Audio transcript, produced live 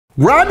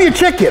Grab your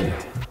chicken.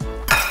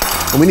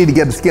 And we need to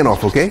get the skin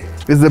off, okay?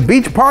 It's a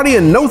beach party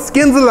and no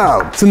skins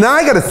allowed. So now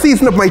I gotta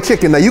season up my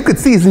chicken. Now you could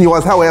season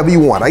yours however you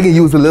want. I can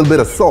use a little bit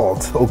of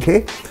salt,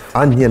 okay?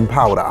 Onion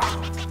powder,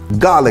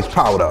 garlic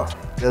powder,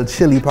 a little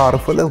chili powder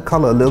for a little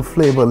color, a little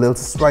flavor, a little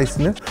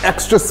spiciness.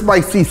 Extra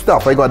spicy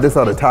stuff. I got this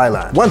out of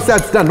Thailand. Once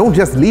that's done, don't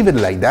just leave it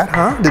like that,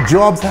 huh? The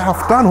job's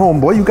half done,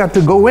 homeboy. You got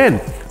to go in.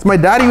 So my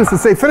daddy used to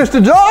say, finish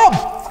the job.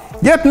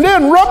 Get in there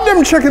and rub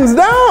them chickens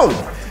down.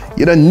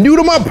 You done newed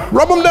them up,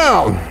 rub them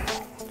down.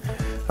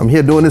 I'm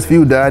here doing this for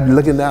you, Dad. You're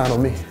looking down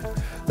on me.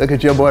 Look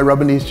at your boy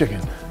rubbing these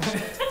chickens.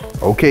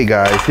 Okay,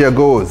 guys, here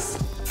goes.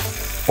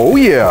 Oh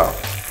yeah,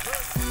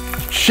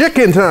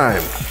 chicken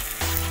time.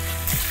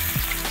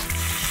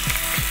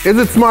 Is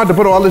it smart to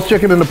put all this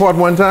chicken in the pot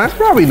one time?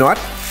 Probably not.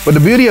 But the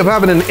beauty of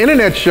having an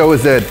internet show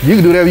is that you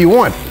can do whatever you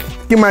want.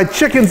 Give my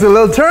chickens a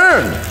little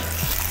turn.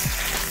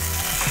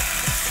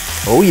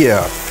 Oh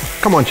yeah.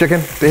 Come on,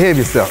 chicken, behave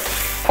yourself.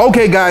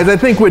 Okay, guys, I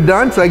think we're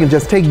done, so I can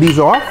just take these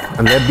off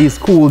and let these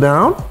cool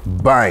down.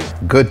 Bang,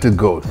 good to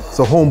go.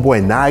 So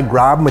homeboy, now I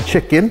grab my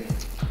chicken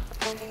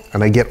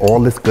and I get all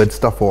this good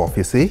stuff off,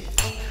 you see?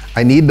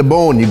 I need the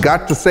bone. You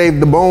got to save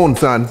the bone,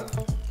 son.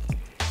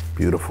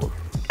 Beautiful.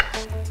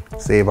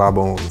 Save our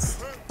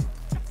bones.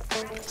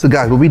 So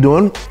guys, what we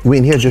doing? We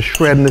in here just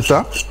shredding this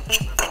up.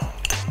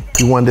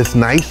 You want this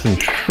nice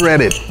and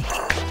shredded.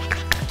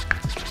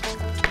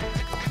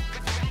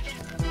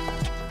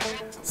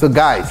 So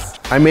guys,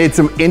 I made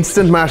some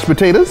instant mashed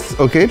potatoes,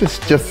 okay? This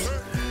is just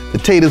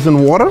potatoes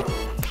and water.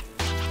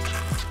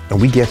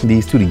 And we getting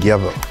these two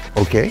together,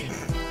 okay?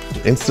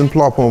 Instant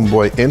plop,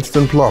 homeboy,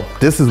 instant plop.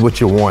 This is what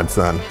you want,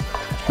 son.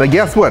 Now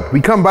guess what? We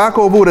come back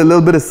over with a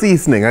little bit of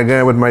seasoning,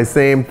 again with my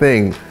same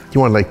thing.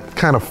 You want to like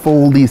kind of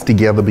fold these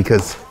together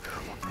because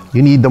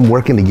you need them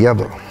working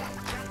together.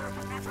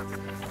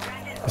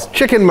 It's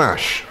chicken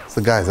mash.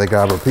 So guys, I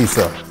got a piece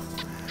of,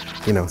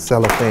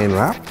 cellophane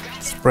wrap.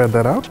 Spread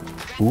that out.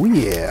 Ooh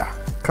yeah.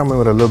 Coming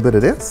with a little bit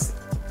of this.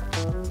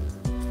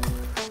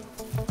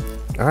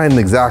 I didn't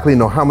exactly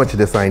know how much of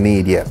this I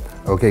need yet.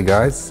 Okay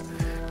guys,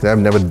 I've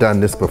never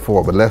done this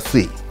before, but let's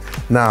see.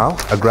 Now,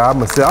 I grab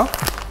myself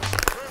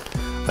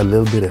a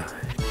little bit of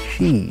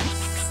cheese.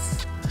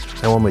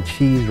 I want my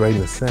cheese right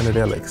in the center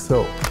there like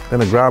so.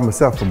 Then I grab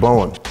myself a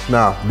bone.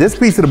 Now, this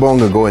piece of the bone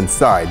can go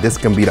inside. This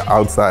can be the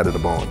outside of the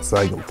bone. So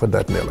I can put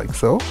that in there like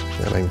so.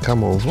 And I can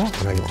come over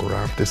and I can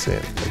wrap this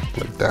in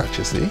like that,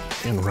 you see?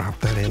 And wrap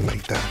that in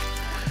like that.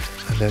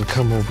 And then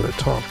come over the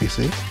top, you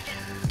see?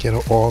 Get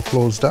it all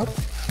closed up.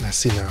 Let's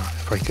see now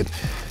if I could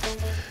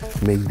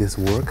make this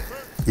work.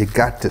 You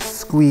got to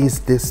squeeze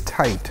this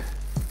tight.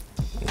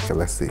 Okay,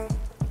 let's see.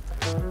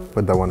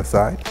 Put that one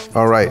aside.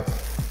 All right.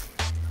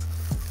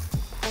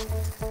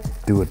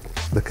 Do it.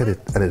 Look at it.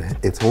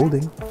 It's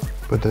holding.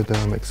 Put that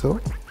down like so.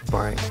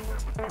 Bang.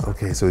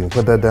 Okay, so we can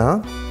put that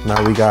down.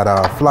 Now we got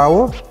our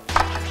flour,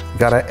 we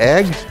got our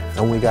egg,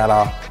 and we got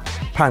our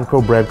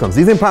panko breadcrumbs.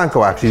 These ain't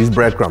panko actually, these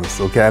breadcrumbs,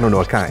 okay? I don't know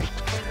what kind.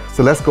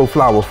 So let's go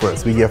flour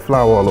first. We get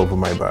flour all over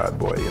my bad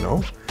boy,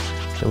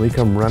 Then we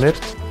come run it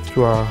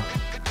through our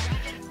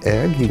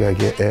egg. You gotta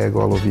get egg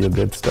all over your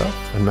good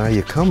stuff. And now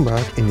you come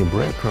back in your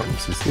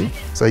breadcrumbs, you see?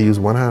 So I use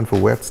one hand for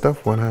wet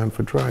stuff, one hand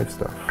for dried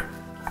stuff.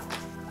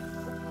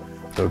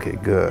 Okay,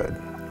 good.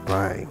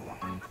 Bang.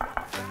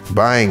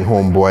 Bang,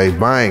 homeboy,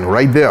 bang,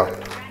 right there.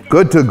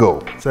 Good to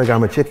go. So I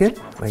got my chicken.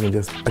 I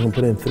can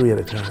put in 3 at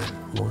a time.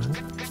 1.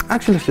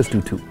 Actually, let's just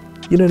do 2.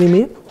 You know what I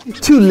mean?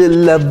 2 little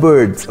love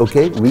birds,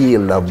 okay?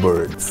 Real love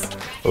birds,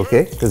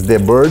 okay? Because they're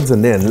birds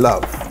and they're in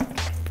love.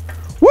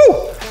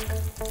 Woo!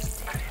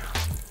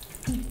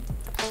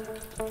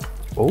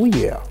 Oh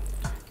yeah.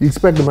 You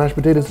expect the mashed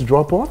potatoes to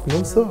drop off?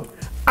 No, sir.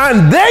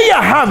 And there you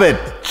have it,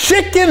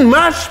 chicken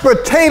mashed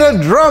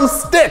potato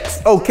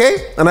drumsticks,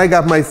 okay? And I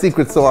got my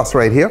secret sauce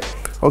right here.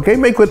 Okay,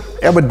 make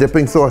whatever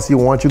dipping sauce you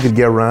want. You could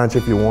get ranch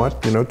if you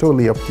want,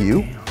 totally up to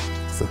you.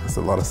 It's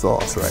a lot of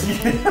sauce, right?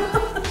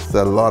 It's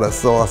a lot of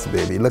sauce,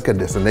 baby. Look at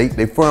this, and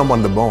they firm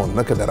on the bone.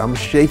 Look at that, I'm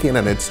shaking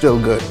and it's still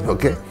good,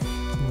 okay?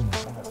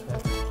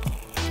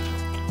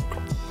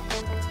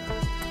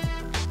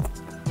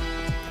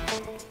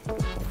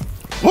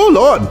 Oh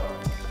Lord,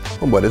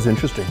 oh boy, that's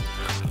interesting.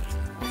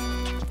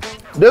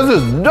 This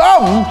is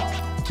dumb,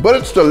 but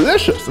it's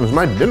delicious. It's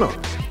my dinner,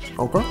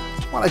 okay?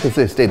 Well, I can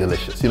say stay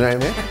delicious, you know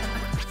what I mean?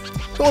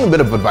 The only bit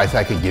of advice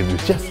I could give you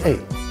is just, hey,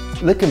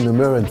 look in the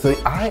mirror and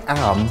say, I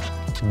am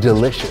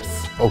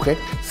delicious, okay?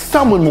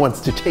 Someone wants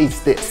to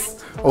taste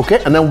this,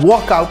 okay? And then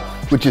walk out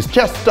with your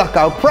chest stuck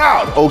out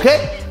proud,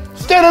 okay?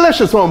 Stay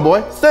delicious,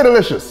 homeboy, stay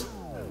delicious.